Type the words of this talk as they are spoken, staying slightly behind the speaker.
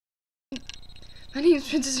My name is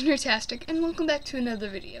princess-nerdtastic, and welcome back to another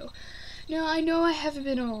video. Now, I know I haven't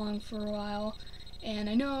been along for a while, and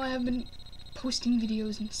I know I haven't been posting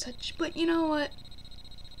videos and such, but you know what?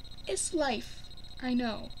 It's life. I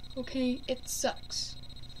know, okay? It sucks.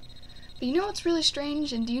 But you know what's really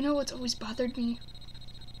strange, and do you know what's always bothered me?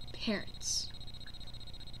 Parents.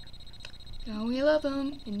 Now, we love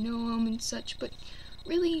them, and know them and such, but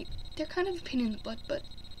really, they're kind of a pain in the butt, but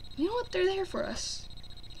you know what? They're there for us.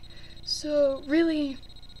 So, really,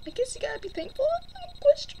 I guess you gotta be thankful?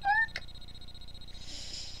 Question mark?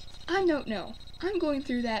 I don't know. I'm going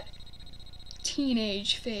through that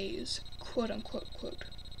teenage phase, quote unquote, quote.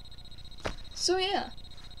 So, yeah.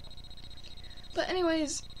 But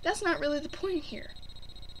anyways, that's not really the point here.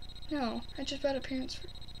 No, I just brought up parents for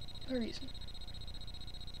no reason.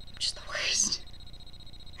 I'm just the worst.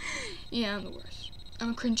 Yeah, I'm the worst. I'm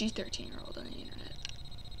a cringy 13-year-old on the internet.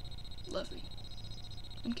 Love me.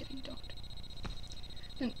 I'm kidding, don't.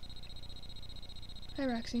 And, hi,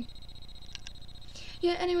 Roxy.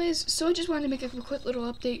 Yeah, anyways, so I just wanted to make a quick little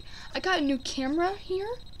update. I got a new camera here.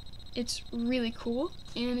 It's really cool,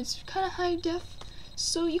 and it's kind of high def,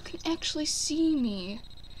 so you can actually see me.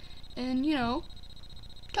 And, you know,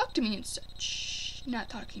 talk to me and such. Not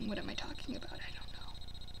talking, what am I talking about? I don't know.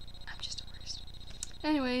 I'm just the worst.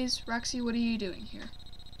 Anyways, Roxy, what are you doing here?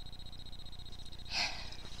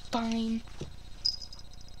 Fine.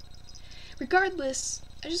 Regardless,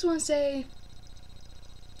 I just want to say,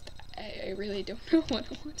 I really don't know what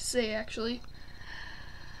I want to say, actually.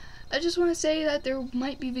 I just want to say that there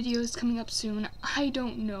might be videos coming up soon. I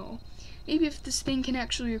don't know. Maybe if this thing can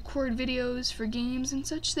actually record videos for games and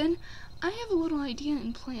such, then I have a little idea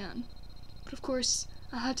and plan. But of course,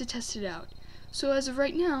 I'll have to test it out. So as of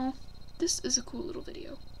right now, this is a cool little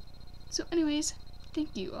video. So anyways,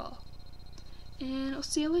 thank you all. And I'll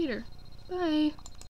see you later. Bye.